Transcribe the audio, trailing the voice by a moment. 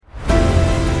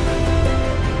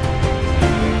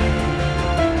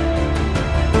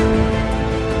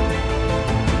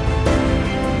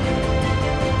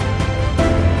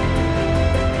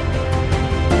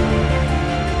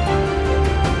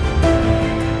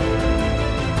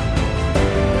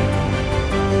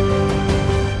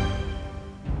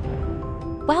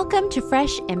Welcome to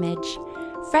Fresh Image.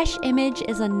 Fresh Image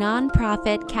is a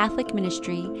non-profit Catholic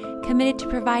ministry committed to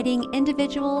providing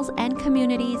individuals and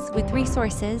communities with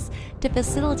resources to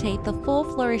facilitate the full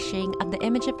flourishing of the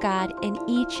image of God in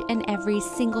each and every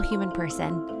single human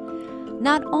person.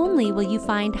 Not only will you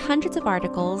find hundreds of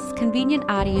articles, convenient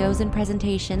audios, and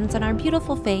presentations on our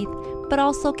beautiful faith, but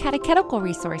also catechetical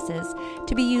resources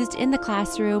to be used in the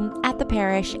classroom, at the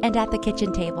parish, and at the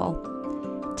kitchen table.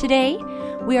 Today,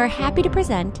 we are happy to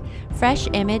present Fresh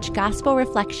Image Gospel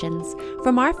Reflections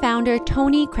from our founder,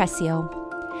 Tony Crescio.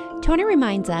 Tony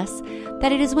reminds us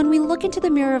that it is when we look into the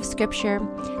mirror of Scripture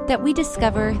that we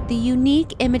discover the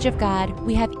unique image of God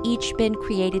we have each been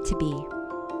created to be.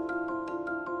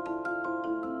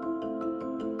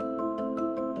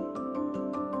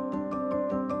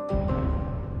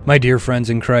 My dear friends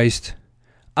in Christ,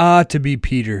 to be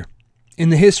Peter. In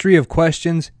the history of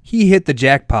questions, he hit the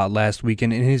jackpot last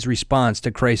weekend in his response to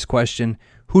Christ's question,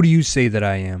 "Who do you say that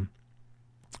I am?"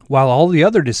 While all the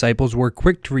other disciples were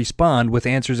quick to respond with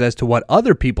answers as to what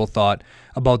other people thought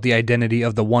about the identity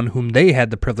of the one whom they had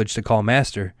the privilege to call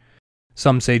Master.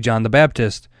 Some say John the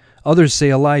Baptist, others say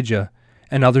Elijah,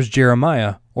 and others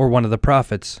Jeremiah or one of the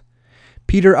prophets.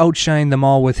 Peter outshined them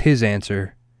all with his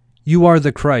answer, "You are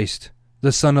the Christ,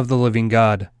 the Son of the living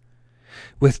God."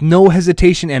 With no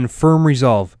hesitation and firm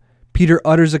resolve, Peter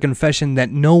utters a confession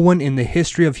that no one in the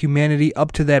history of humanity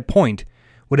up to that point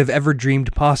would have ever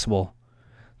dreamed possible.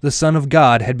 The Son of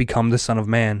God had become the Son of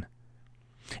Man.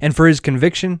 And for his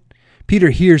conviction,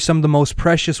 Peter hears some of the most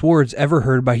precious words ever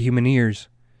heard by human ears.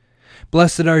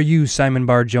 "Blessed are you, Simon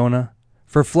Bar-Jonah,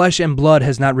 for flesh and blood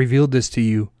has not revealed this to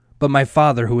you, but my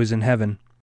Father who is in heaven.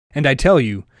 And I tell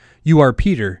you, you are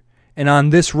Peter, and on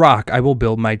this rock I will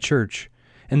build my church,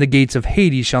 and the gates of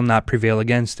Hades shall not prevail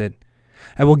against it.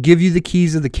 I will give you the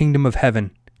keys of the kingdom of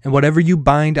heaven, and whatever you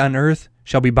bind on earth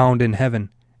shall be bound in heaven,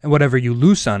 and whatever you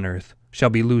loose on earth shall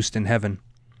be loosed in heaven."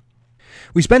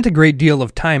 We spent a great deal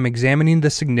of time examining the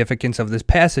significance of this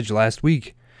passage last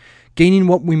week, gaining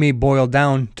what we may boil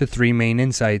down to three main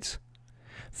insights.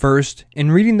 First,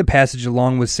 in reading the passage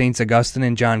along with Saints Augustine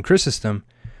and John Chrysostom,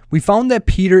 we found that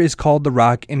Peter is called the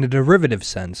rock in a derivative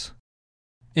sense.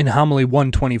 In Homily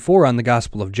 124 on the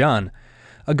Gospel of John,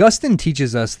 Augustine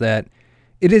teaches us that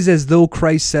it is as though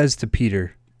Christ says to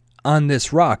Peter, "On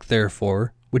this rock,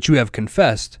 therefore, which you have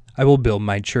confessed, I will build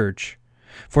my church."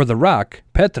 For the rock,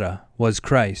 Petra, was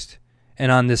Christ,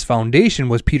 and on this foundation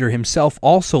was Peter himself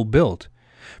also built.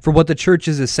 For what the church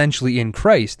is essentially in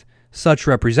Christ, such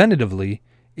representatively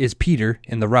is Peter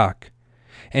in the rock.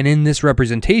 And in this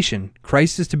representation,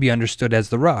 Christ is to be understood as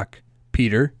the rock,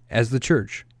 Peter as the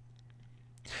church.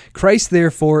 Christ,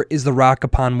 therefore, is the rock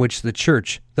upon which the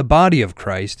church, the body of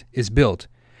Christ, is built.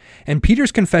 And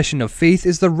Peter's confession of faith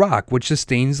is the rock which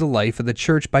sustains the life of the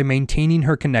church by maintaining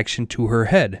her connection to her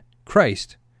head,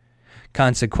 Christ.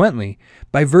 Consequently,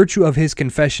 by virtue of his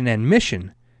confession and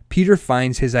mission, Peter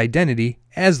finds his identity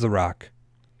as the rock.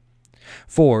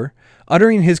 For,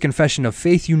 uttering his confession of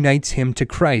faith unites him to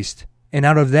Christ, and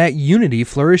out of that unity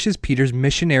flourishes Peter's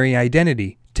missionary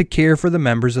identity, to care for the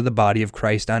members of the body of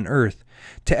Christ on earth,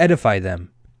 to edify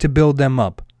them, to build them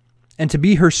up, and to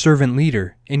be her servant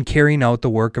leader in carrying out the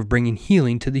work of bringing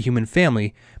healing to the human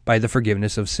family by the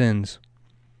forgiveness of sins.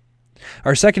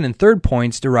 Our second and third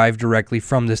points derive directly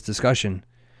from this discussion.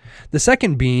 The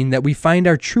second being that we find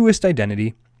our truest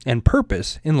identity and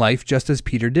purpose in life just as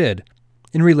Peter did,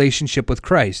 in relationship with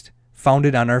Christ,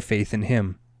 founded on our faith in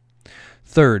him.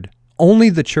 Third, only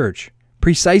the church,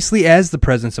 precisely as the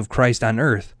presence of Christ on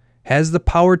earth, has the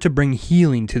power to bring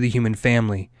healing to the human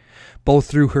family, both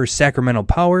through her sacramental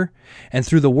power and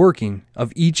through the working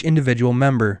of each individual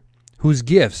member, whose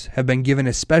gifts have been given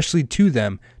especially to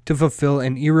them to fulfill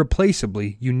an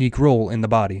irreplaceably unique role in the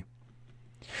body.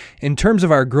 In terms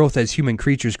of our growth as human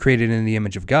creatures created in the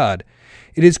image of God,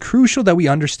 it is crucial that we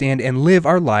understand and live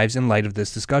our lives in light of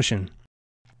this discussion.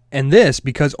 And this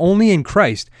because only in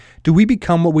Christ do we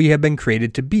become what we have been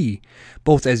created to be,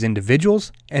 both as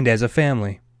individuals and as a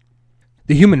family.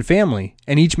 The human family,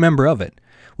 and each member of it,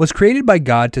 was created by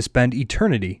God to spend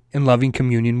eternity in loving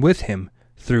communion with him,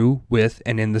 through, with,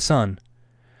 and in the Son.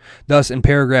 Thus, in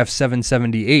paragraph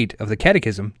 778 of the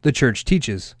Catechism, the Church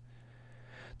teaches,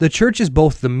 "The Church is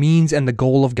both the means and the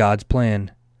goal of God's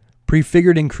plan,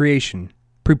 prefigured in creation,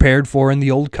 prepared for in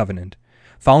the Old Covenant,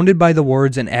 founded by the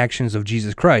words and actions of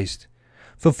Jesus Christ,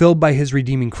 fulfilled by his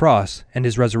redeeming cross and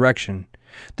his resurrection.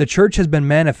 The Church has been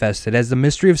manifested as the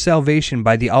mystery of salvation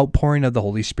by the outpouring of the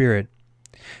Holy Spirit.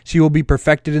 She will be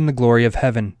perfected in the glory of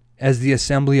heaven, as the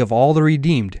assembly of all the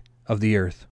redeemed of the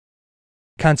earth."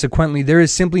 Consequently, there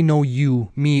is simply no you,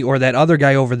 me, or that other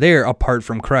guy over there apart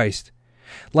from Christ.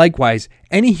 Likewise,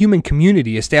 any human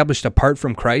community established apart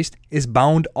from Christ is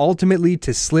bound ultimately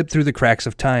to slip through the cracks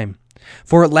of time,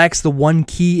 for it lacks the one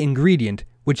key ingredient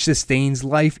which sustains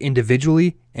life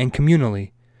individually and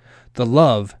communally, the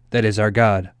love that is our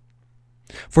God.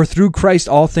 For through Christ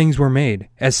all things were made,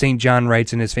 as St. John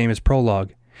writes in his famous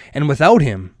prologue, and without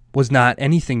him was not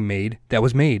anything made that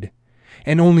was made.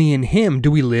 And only in him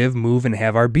do we live, move, and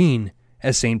have our being,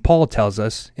 as St. Paul tells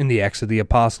us in the Acts of the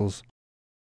Apostles.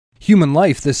 Human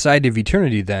life this side of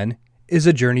eternity, then, is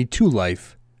a journey to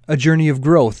life, a journey of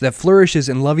growth that flourishes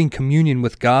in loving communion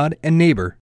with God and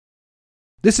neighbor.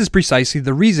 This is precisely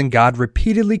the reason God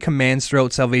repeatedly commands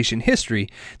throughout salvation history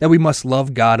that we must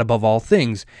love God above all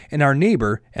things and our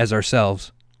neighbor as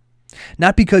ourselves.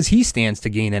 Not because he stands to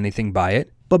gain anything by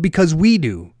it, but because we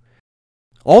do.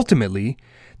 Ultimately,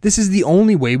 this is the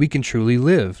only way we can truly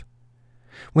live.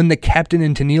 When the captain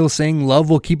and Tennille sang "Love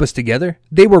will keep us together,"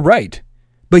 they were right.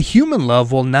 But human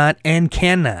love will not and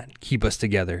cannot keep us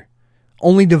together.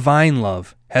 Only divine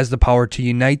love has the power to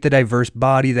unite the diverse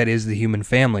body that is the human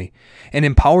family and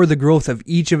empower the growth of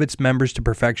each of its members to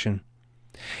perfection.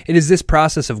 It is this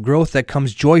process of growth that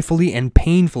comes joyfully and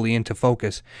painfully into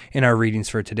focus in our readings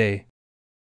for today.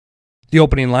 The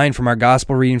opening line from our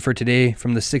gospel reading for today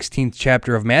from the 16th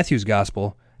chapter of Matthew's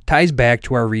gospel ties back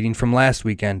to our reading from last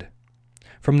weekend.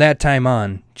 From that time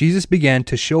on, Jesus began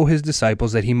to show his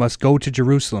disciples that he must go to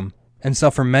Jerusalem and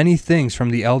suffer many things from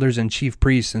the elders and chief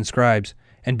priests and scribes,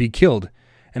 and be killed,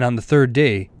 and on the third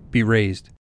day be raised.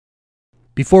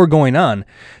 Before going on,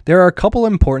 there are a couple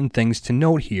important things to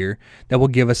note here that will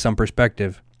give us some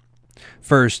perspective.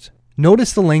 First,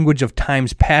 notice the language of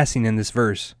times passing in this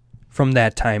verse, from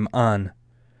that time on.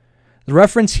 The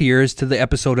reference here is to the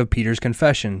episode of Peter's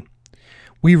confession.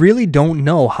 We really don't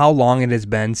know how long it has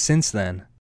been since then.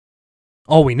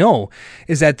 All we know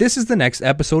is that this is the next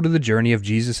episode of the journey of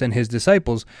Jesus and his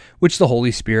disciples, which the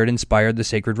Holy Spirit inspired the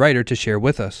sacred writer to share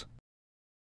with us.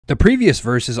 The previous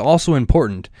verse is also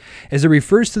important, as it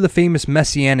refers to the famous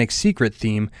messianic secret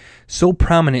theme so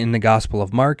prominent in the Gospel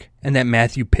of Mark, and that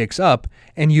Matthew picks up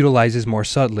and utilizes more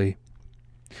subtly.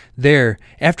 There,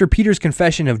 after Peter's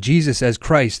confession of Jesus as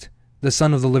Christ, the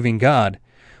Son of the living God,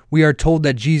 we are told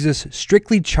that Jesus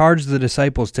strictly charged the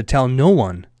disciples to tell no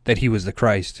one that he was the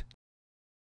Christ.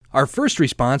 Our first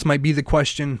response might be the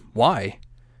question, why?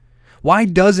 Why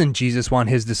doesn't Jesus want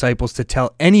his disciples to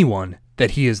tell anyone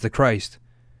that he is the Christ?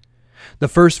 The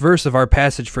first verse of our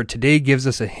passage for today gives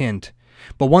us a hint,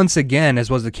 but once again, as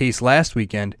was the case last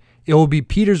weekend, it will be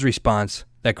Peter's response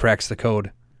that cracks the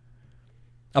code.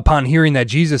 Upon hearing that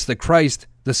Jesus, the Christ,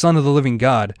 the Son of the living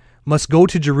God, must go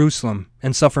to Jerusalem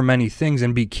and suffer many things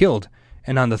and be killed,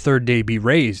 and on the third day be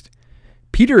raised,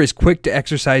 Peter is quick to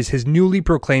exercise his newly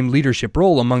proclaimed leadership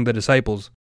role among the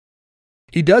disciples.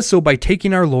 He does so by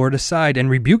taking our Lord aside and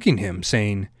rebuking him,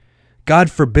 saying, "God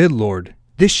forbid, Lord,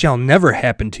 this shall never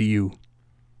happen to you."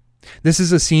 This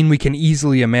is a scene we can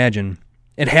easily imagine.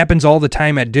 It happens all the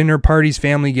time at dinner parties,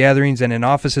 family gatherings, and in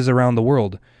offices around the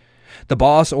world. The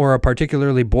boss or a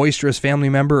particularly boisterous family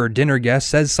member or dinner guest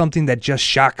says something that just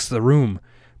shocks the room,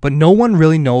 but no one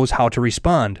really knows how to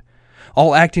respond,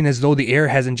 all acting as though the air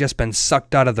hasn't just been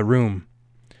sucked out of the room.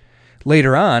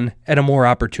 Later on, at a more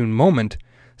opportune moment,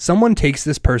 someone takes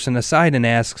this person aside and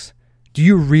asks, "Do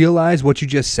you realize what you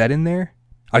just said in there?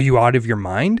 Are you out of your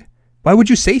mind? Why would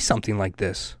you say something like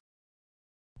this?"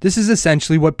 This is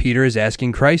essentially what Peter is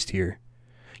asking Christ here.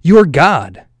 You are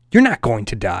God. You're not going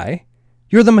to die.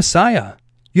 You're the Messiah.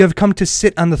 You have come to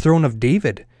sit on the throne of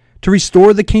David, to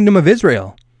restore the kingdom of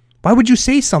Israel. Why would you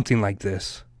say something like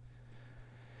this?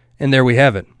 And there we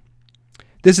have it.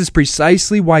 This is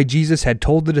precisely why Jesus had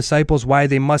told the disciples why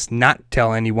they must not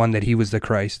tell anyone that he was the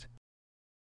Christ.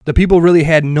 The people really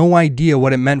had no idea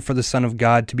what it meant for the Son of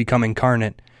God to become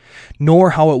incarnate,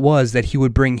 nor how it was that he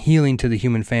would bring healing to the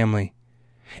human family.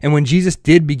 And when Jesus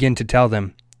did begin to tell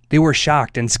them, they were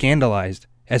shocked and scandalized,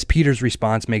 as Peter's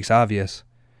response makes obvious.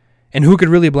 And who could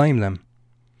really blame them?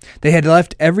 They had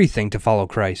left everything to follow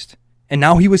Christ, and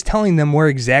now he was telling them where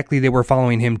exactly they were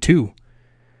following him to.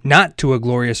 Not to a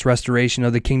glorious restoration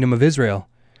of the kingdom of Israel,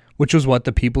 which was what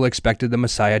the people expected the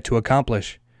Messiah to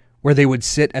accomplish, where they would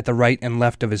sit at the right and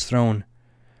left of his throne.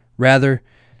 Rather,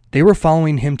 they were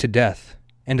following him to death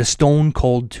and a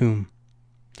stone-cold tomb.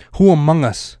 Who among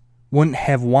us wouldn't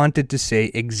have wanted to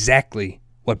say exactly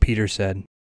what Peter said?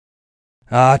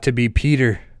 Ah, to be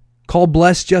Peter. Called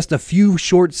blessed just a few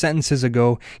short sentences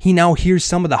ago, he now hears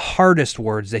some of the hardest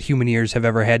words that human ears have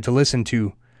ever had to listen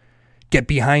to. "Get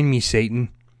behind me, Satan.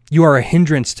 You are a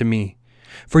hindrance to me,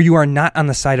 for you are not on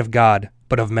the side of God,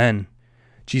 but of men,"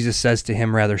 Jesus says to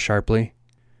him rather sharply.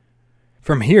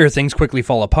 From here, things quickly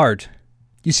fall apart.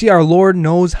 You see, our Lord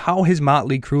knows how his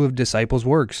motley crew of disciples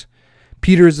works.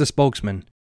 Peter is the spokesman.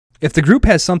 If the group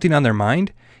has something on their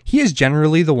mind, he is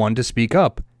generally the one to speak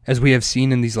up, as we have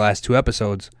seen in these last 2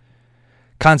 episodes.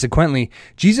 Consequently,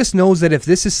 Jesus knows that if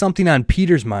this is something on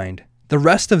Peter's mind, the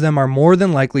rest of them are more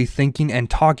than likely thinking and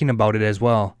talking about it as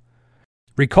well.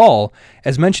 Recall,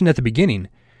 as mentioned at the beginning,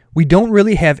 we don't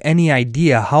really have any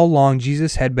idea how long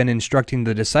Jesus had been instructing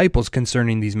the disciples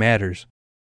concerning these matters.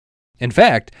 In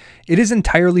fact, it is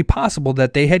entirely possible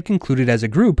that they had concluded as a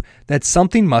group that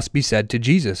something must be said to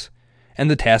Jesus, and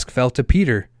the task fell to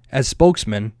Peter, as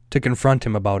spokesman, to confront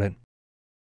him about it.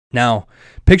 Now,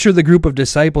 picture the group of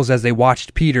disciples as they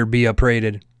watched Peter be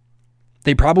upbraided.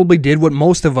 They probably did what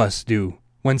most of us do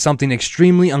when something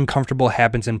extremely uncomfortable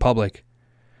happens in public.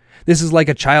 This is like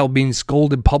a child being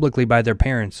scolded publicly by their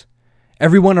parents.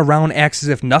 Everyone around acts as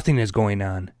if nothing is going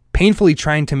on, painfully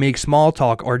trying to make small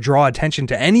talk or draw attention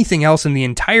to anything else in the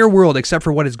entire world except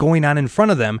for what is going on in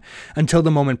front of them until the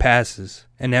moment passes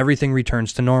and everything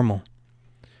returns to normal.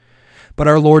 But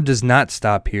our Lord does not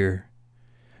stop here.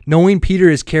 Knowing Peter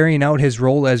is carrying out his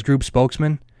role as group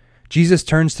spokesman, Jesus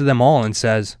turns to them all and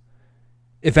says,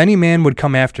 "If any man would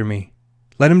come after me,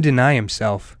 let him deny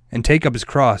himself and take up his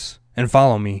cross and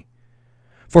follow me.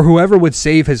 For whoever would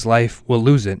save his life will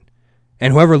lose it,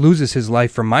 and whoever loses his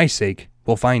life for my sake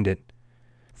will find it.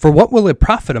 For what will it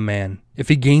profit a man if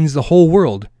he gains the whole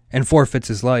world and forfeits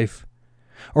his life?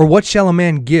 Or what shall a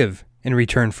man give in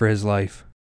return for his life?"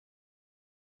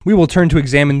 We will turn to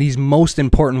examine these most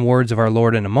important words of our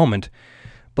Lord in a moment,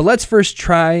 but let's first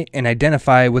try and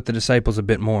identify with the disciples a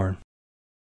bit more.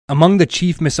 Among the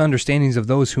chief misunderstandings of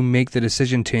those who make the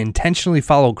decision to intentionally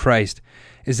follow Christ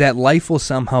is that life will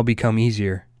somehow become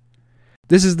easier.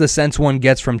 This is the sense one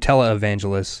gets from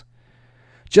televangelists.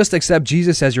 Just accept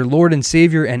Jesus as your Lord and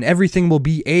Savior and everything will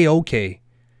be A-okay.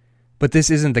 But this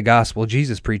isn't the gospel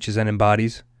Jesus preaches and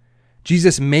embodies.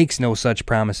 Jesus makes no such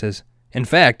promises. In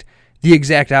fact, the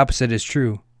exact opposite is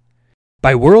true.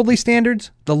 By worldly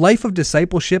standards, the life of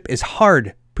discipleship is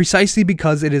hard precisely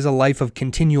because it is a life of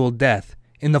continual death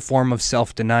in the form of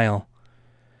self-denial.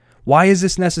 Why is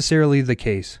this necessarily the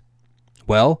case?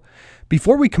 Well,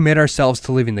 before we commit ourselves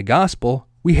to living the gospel,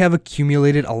 we have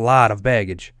accumulated a lot of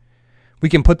baggage. We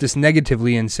can put this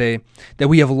negatively and say that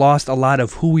we have lost a lot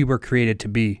of who we were created to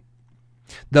be.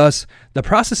 Thus, the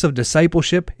process of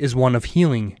discipleship is one of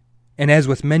healing, and as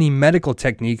with many medical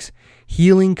techniques,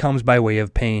 healing comes by way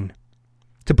of pain.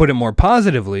 To put it more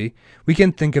positively, we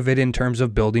can think of it in terms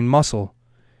of building muscle.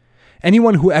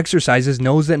 Anyone who exercises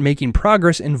knows that making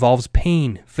progress involves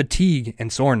pain, fatigue,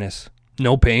 and soreness.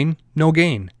 No pain, no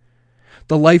gain.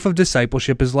 The life of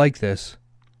discipleship is like this.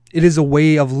 It is a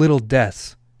way of little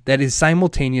deaths that is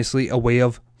simultaneously a way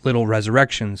of little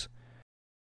resurrections.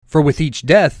 For with each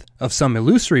death of some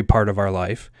illusory part of our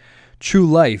life, true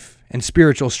life and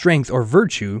spiritual strength or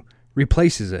virtue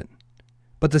replaces it.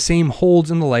 But the same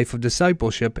holds in the life of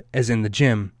discipleship as in the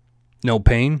gym. No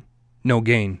pain, no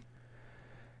gain.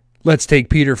 Let's take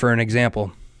Peter for an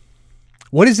example.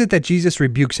 What is it that Jesus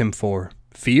rebukes him for?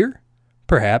 Fear?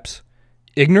 Perhaps.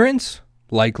 Ignorance?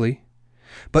 Likely.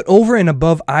 But over and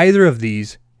above either of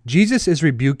these, Jesus is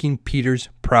rebuking Peter's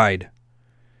pride.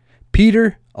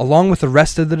 Peter, along with the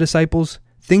rest of the disciples,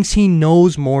 thinks he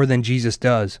knows more than Jesus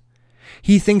does.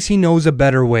 He thinks he knows a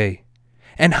better way.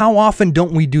 And how often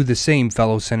don't we do the same,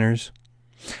 fellow sinners?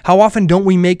 How often don't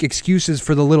we make excuses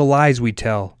for the little lies we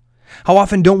tell? How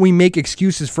often don't we make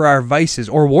excuses for our vices,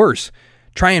 or worse,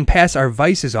 try and pass our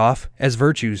vices off as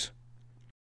virtues?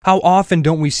 How often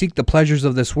don't we seek the pleasures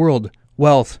of this world,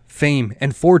 wealth, fame,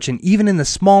 and fortune, even in the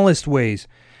smallest ways,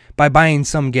 by buying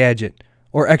some gadget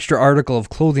or extra article of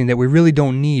clothing that we really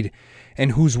don't need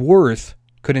and whose worth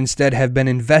could instead have been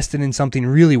invested in something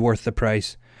really worth the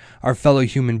price, our fellow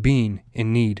human being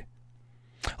in need?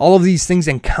 All of these things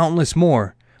and countless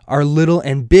more are little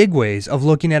and big ways of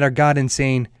looking at our God and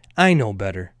saying, I know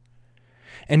better.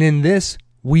 And in this,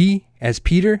 we, as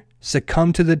Peter,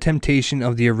 succumb to the temptation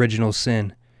of the original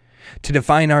sin, to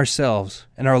define ourselves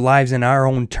and our lives in our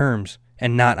own terms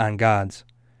and not on God's.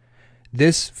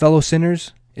 This, fellow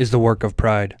sinners, is the work of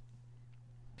pride.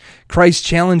 Christ's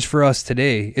challenge for us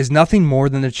today is nothing more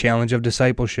than the challenge of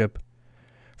discipleship.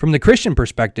 From the Christian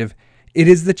perspective, it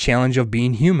is the challenge of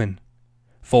being human.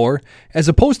 For, as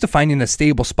opposed to finding a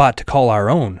stable spot to call our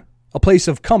own, a place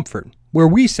of comfort where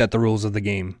we set the rules of the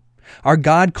game, our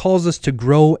God calls us to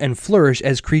grow and flourish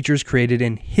as creatures created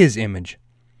in His image.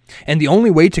 And the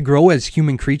only way to grow as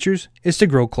human creatures is to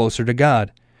grow closer to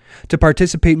God, to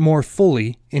participate more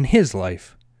fully in His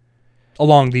life.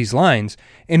 Along these lines,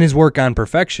 in his work on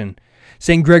perfection,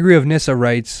 St. Gregory of Nyssa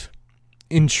writes,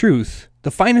 "In truth,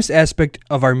 the finest aspect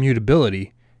of our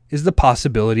mutability is the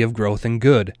possibility of growth and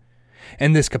good,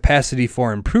 and this capacity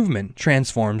for improvement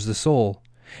transforms the soul,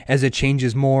 as it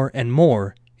changes more and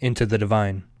more into the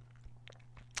divine.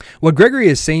 What Gregory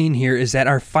is saying here is that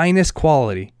our finest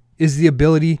quality is the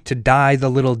ability to die the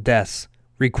little deaths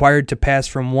required to pass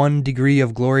from one degree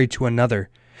of glory to another,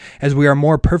 as we are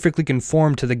more perfectly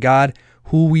conformed to the God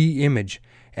who we image,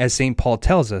 as St. Paul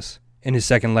tells us in his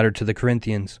second letter to the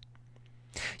Corinthians.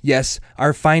 Yes,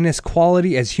 our finest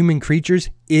quality as human creatures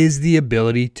is the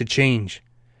ability to change.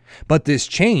 But this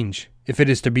change, if it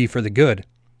is to be for the good,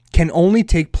 can only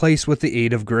take place with the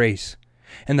aid of grace.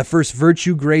 And the first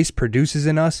virtue grace produces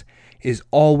in us is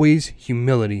always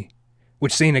humility,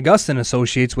 which St. Augustine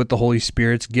associates with the Holy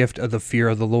Spirit's gift of the fear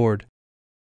of the Lord.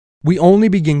 We only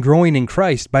begin growing in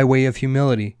Christ by way of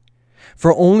humility,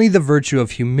 for only the virtue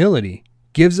of humility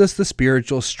gives us the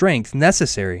spiritual strength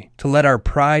necessary to let our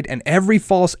pride and every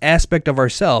false aspect of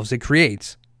ourselves it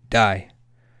creates die.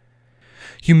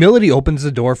 Humility opens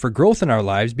the door for growth in our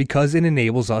lives because it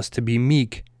enables us to be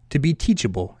meek, to be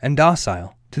teachable and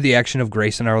docile to the action of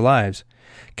grace in our lives,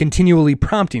 continually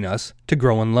prompting us to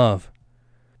grow in love.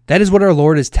 That is what our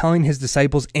Lord is telling his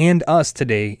disciples and us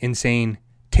today in saying,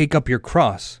 "Take up your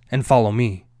cross and follow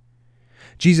me."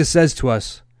 Jesus says to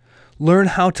us, "Learn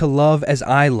how to love as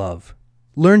I love.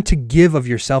 Learn to give of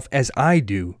yourself as I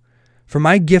do. For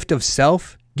my gift of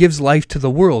self gives life to the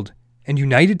world, and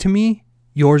united to me,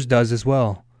 yours does as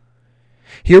well."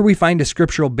 Here we find a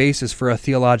scriptural basis for a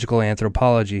theological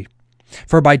anthropology.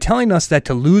 For by telling us that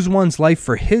to lose one's life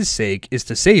for his sake is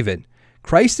to save it,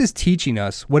 Christ is teaching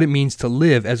us what it means to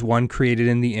live as one created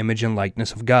in the image and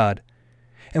likeness of God.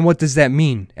 And what does that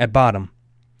mean at bottom?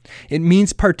 It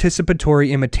means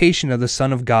participatory imitation of the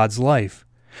Son of God's life,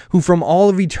 who from all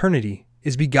of eternity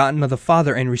is begotten of the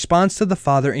Father and responds to the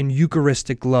Father in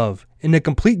Eucharistic love, in the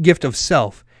complete gift of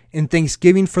self, in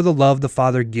thanksgiving for the love the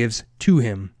Father gives to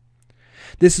him.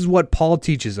 This is what Paul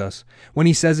teaches us when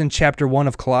he says in chapter 1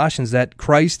 of Colossians that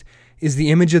Christ is the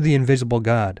image of the invisible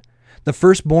God, the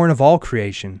firstborn of all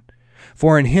creation.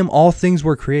 For in him all things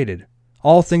were created.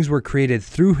 All things were created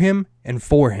through him and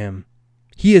for him.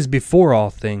 He is before all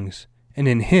things, and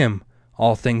in him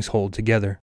all things hold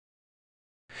together.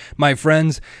 My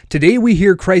friends, today we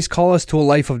hear Christ call us to a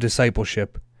life of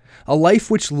discipleship, a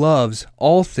life which loves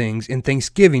all things in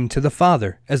thanksgiving to the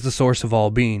Father as the source of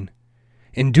all being.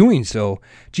 In doing so,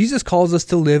 Jesus calls us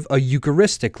to live a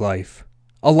Eucharistic life,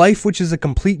 a life which is a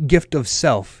complete gift of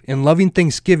self in loving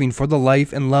thanksgiving for the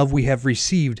life and love we have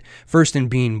received, first in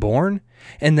being born,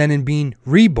 and then in being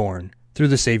reborn through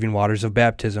the saving waters of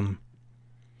baptism.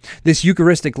 This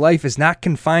Eucharistic life is not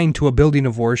confined to a building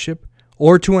of worship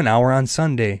or to an hour on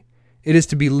Sunday. It is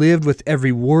to be lived with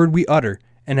every word we utter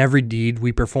and every deed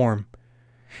we perform.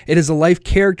 It is a life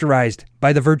characterized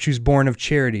by the virtues born of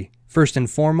charity, first and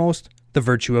foremost, the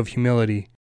virtue of humility.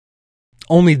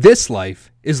 Only this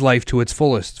life is life to its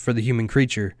fullest for the human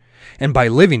creature, and by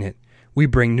living it, we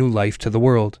bring new life to the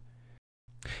world.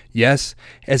 Yes,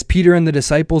 as Peter and the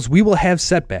disciples, we will have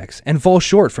setbacks and fall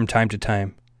short from time to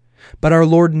time. But our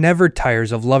Lord never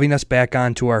tires of loving us back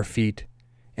onto our feet.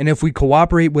 And if we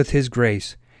cooperate with his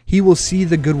grace, he will see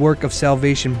the good work of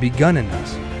salvation begun in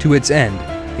us to its end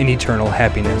in eternal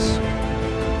happiness.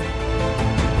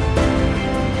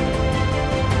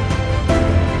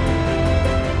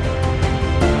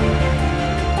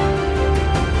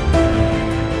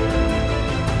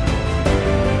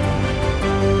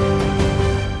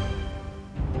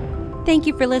 Thank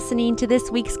you for listening to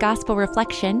this week's Gospel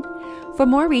Reflection. For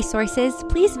more resources,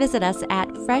 please visit us at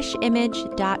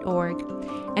freshimage.org.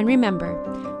 And remember,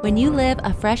 when you live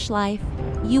a fresh life,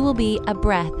 you will be a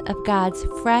breath of God's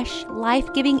fresh,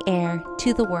 life-giving air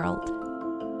to the world.